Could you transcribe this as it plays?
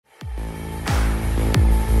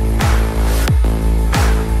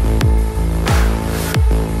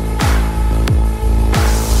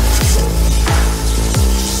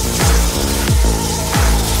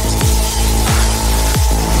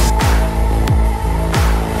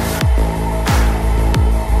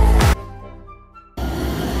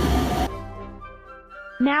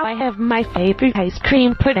Now I have my favorite ice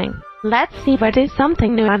cream pudding. Let's see what is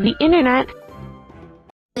something new on the internet.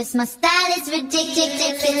 This my style is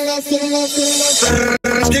ridiculous.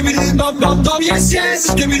 Skibidi dum dum dum, yes yes.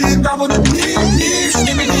 Skibidi dum dum dim.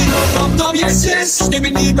 Skibidi dum dum, yes yes.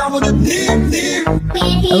 Skibidi dum dum dim.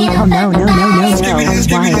 Oh no.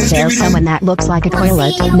 Why is there someone that looks like a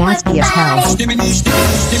toilet? Nasty as hell.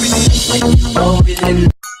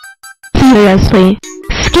 Seriously.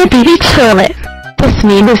 Skibidi toilet. This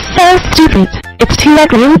meme is so stupid. It's too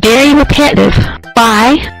ugly and very repetitive.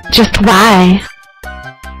 Why? Just why?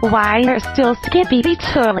 Why are still Skibidi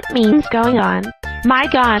toilet memes going on? My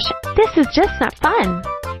gosh, this is just not fun.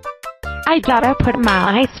 I gotta put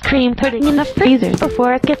my ice cream pudding in the freezer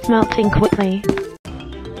before it gets melting quickly.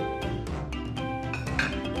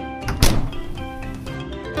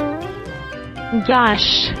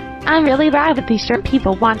 Gosh, I'm really bad with these short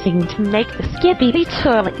people wanting to make the Skibidi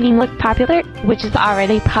toilet meme look popular, which is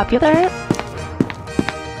already popular.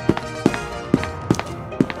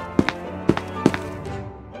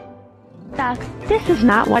 This is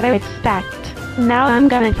not what I expect. Now I'm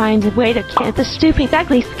gonna find a way to kill the stupid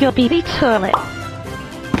ugly Skibidi toilet.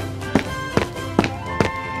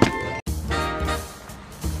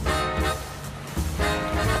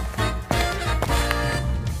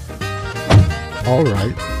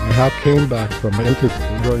 Alright, I have came back from my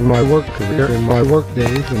interview during my work career in my work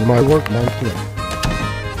days and my work monthly.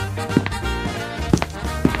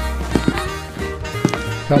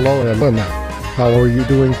 Hello Elena, how are you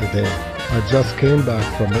doing today? I just came back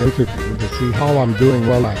from the interview to see how I'm doing.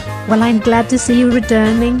 Well, I'm glad to see you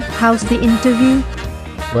returning. How's the interview?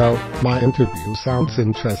 Well, my interview sounds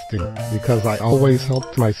interesting because I always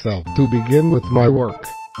helped myself to begin with my work.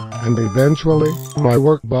 And eventually, my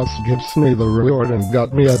work boss gives me the reward and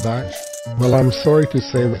got me a badge. Well, I'm sorry to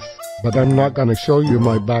say this, but I'm not gonna show you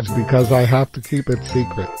my badge because I have to keep it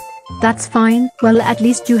secret. That's fine. Well, at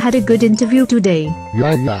least you had a good interview today.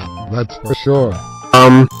 Yeah, that's for sure.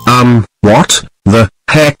 What the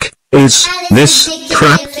heck is this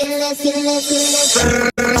crap?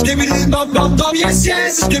 Skibidi dum dum dum, yes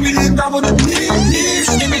yes. Skibidi dum dum dim.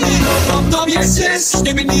 Skibidi dum dum, yes yes.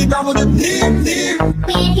 Skibidi dum dum dim.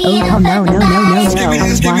 Oh no.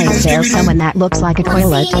 Why is there someone that looks like a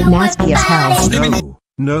toilet? Nasty as hell.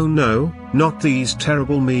 No, not these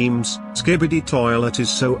terrible memes. Skibidi toilet is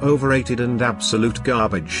so overrated and absolute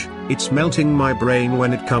garbage. It's melting my brain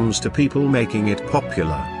when it comes to people making it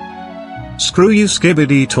popular. Screw you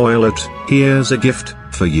Skibidi toilet, here's a gift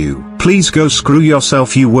for you. Please go screw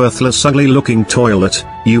yourself, you worthless ugly looking toilet,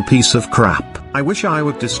 you piece of crap. I wish I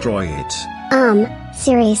would destroy it.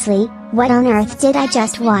 Seriously, what on earth did I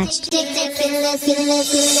just watch?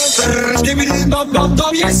 Skibidi dum dum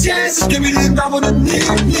dum, yes yes. Skibidi dum dum dim.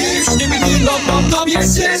 Skibidi dum dum,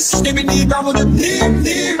 yes yes. Skibidi dum dum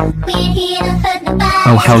dim.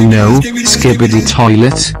 Oh hell no, Skibidi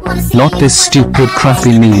toilet. Not this stupid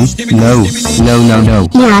crappy meme. No.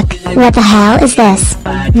 Yuck, what the hell is this?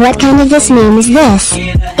 What kind of this meme is this?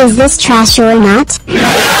 Is this trash or not?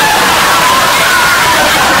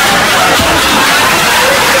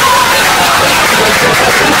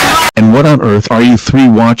 And what on earth are you three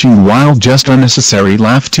watching while just unnecessary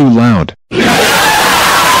laugh too loud?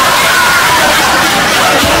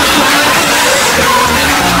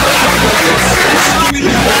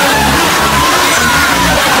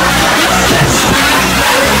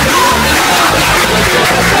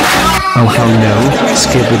 Oh hell no,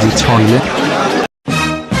 Skibidi toilet.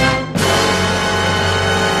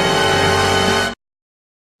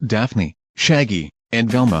 Daphne, Shaggy, and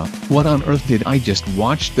Velma, what on earth did I just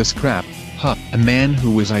watch this crap? Huh, a man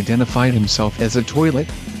who has identified himself as a toilet?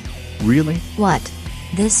 Really? What?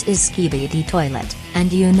 This is Skibidi toilet,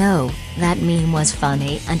 and you know, that meme was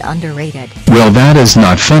funny and underrated. Well, that is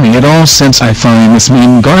not funny at all, since I find this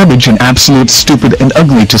meme garbage and absolute stupid and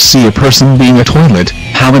ugly. To see a person being a toilet,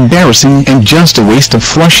 how embarrassing and just a waste of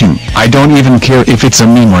flushing. I don't even care if it's a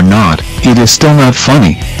meme or not, it is still not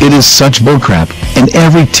funny. It is such bullcrap, and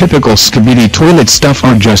every typical Skibidi toilet stuff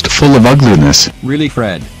are just full of ugliness. Really,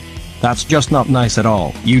 Fred? That's just not nice at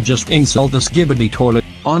all. You just insult the Skibidi toilet.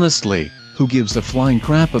 Honestly, who gives a flying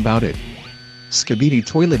crap about it? Skibidi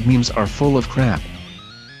toilet memes are full of crap.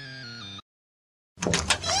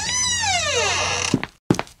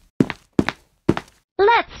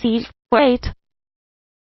 Let's see. Wait.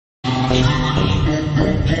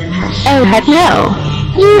 Oh heck no!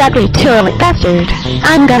 You ugly toilet bastard!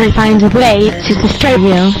 I'm gonna find a way to destroy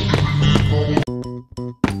you.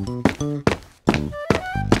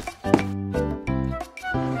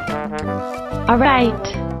 Alright,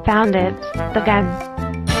 found it. The gun.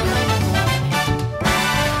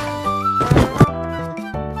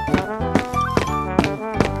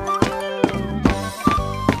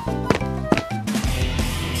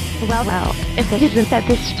 Well, if it isn't that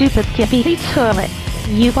this stupid Skibidi toilet.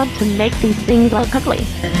 You want to make these things look ugly.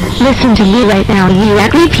 Listen to me right now, you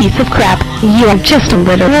ugly piece of crap. You are just a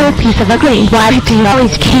literal piece of ugly. Why do you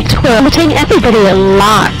always keep toileting everybody a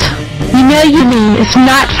lot? You know you mean it's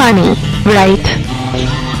not funny, right?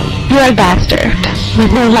 You're a bastard.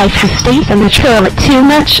 With no life who stays in the toilet too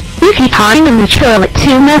much. You keep hiding in the toilet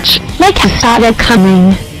too much, like I started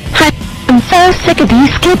coming. I'm so sick of these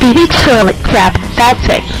Skibidi toilet crap. That's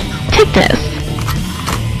it. Take this.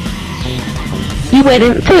 You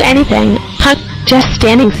wouldn't do anything, huh? Just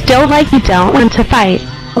standing still like you don't want to fight.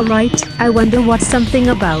 Alright, I wonder what's something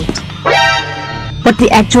about. What the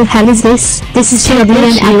actual hell is this? This is terrible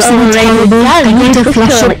and absolutely terrible. I need to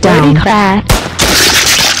flush it down.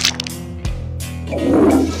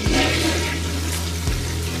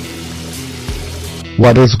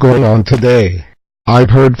 What is going on today? I've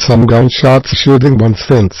heard some gunshots shooting once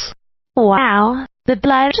since. Wow, the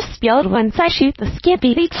blood just spilled once I shoot the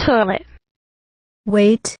Skibidi toilet.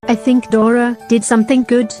 Wait, I think Dora did something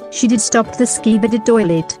good. She did stop the Skibidi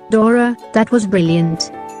toilet. Dora, that was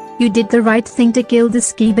brilliant. You did the right thing to kill the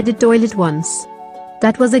Skibidi toilet once.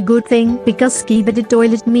 That was a good thing because Skibidi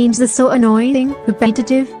toilet means they're so annoying,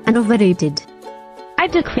 repetitive, and overrated. I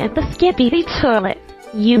declare the Skibidi toilet.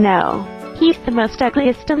 You know, he's the most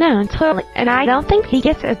ugliest known toilet, and I don't think he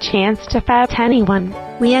gets a chance to fight anyone.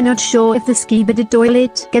 We are not sure if the Skibidi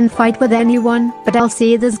toilet can fight with anyone, but I'll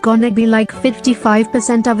say there's gonna be like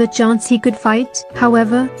 55% of a chance he could fight.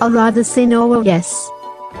 However, I'll rather say no or yes.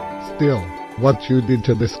 Still, what you did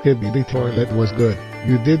to the Skibidi toilet was good.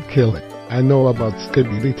 You did kill it. I know about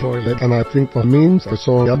Skibidi toilet and I think the memes are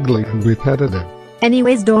so ugly and repetitive.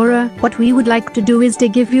 Anyways Dora, what we would like to do is to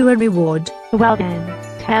give you a reward. Well then,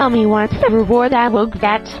 tell me what's the reward I will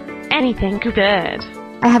get. Anything good.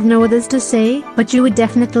 I have no others to say, but you were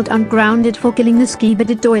definitely ungrounded for killing the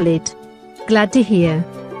Skibidi toilet. Glad to hear.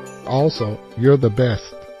 Also, you're the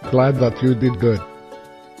best. Glad that you did good.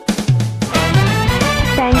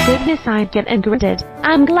 Thank goodness I get ungrounded.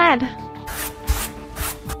 I'm glad.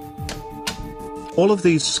 All of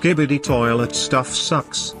these Skibidi toilet stuff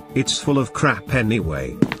sucks. It's full of crap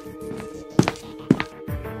anyway.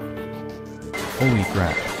 Holy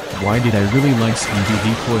crap. Why did I really like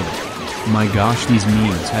Skibidi toilet? My gosh, these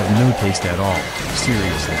memes have no taste at all,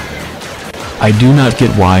 seriously. I do not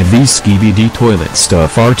get why these Skibidi toilet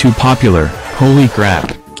stuff are too popular, holy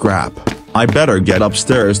crap. Crap. I better get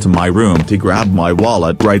upstairs to my room to grab my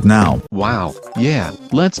wallet right now. Wow, yeah,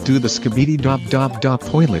 let's do the Skibidi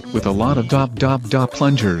toilet with a lot of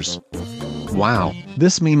plungers. Wow,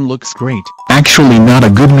 this meme looks great. Actually not a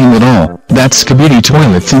good meme at all. That Skibidi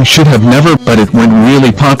toilet thing should have never, but it went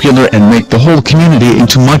really popular and make the whole community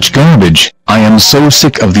into much garbage. I am so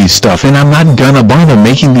sick of these stuff and I'm not gonna bother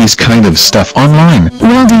making these kind of stuff online.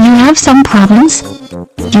 Well, do you have some problems?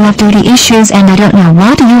 You have dirty issues and I don't know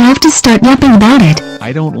why do you have to start yapping about it.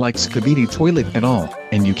 I don't like Skibidi toilet at all,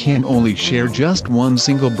 and you can only share just one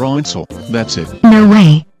single bronzel, that's it. No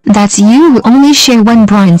way. That's you who only share one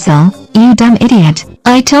brain cell, you dumb idiot.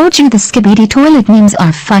 I told you the Skibidi toilet memes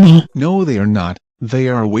are funny. No they are not, they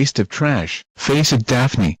are a waste of trash. Face it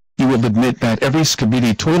Daphne, you will admit that every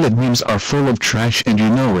Skibidi toilet memes are full of trash and you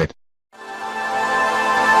know it.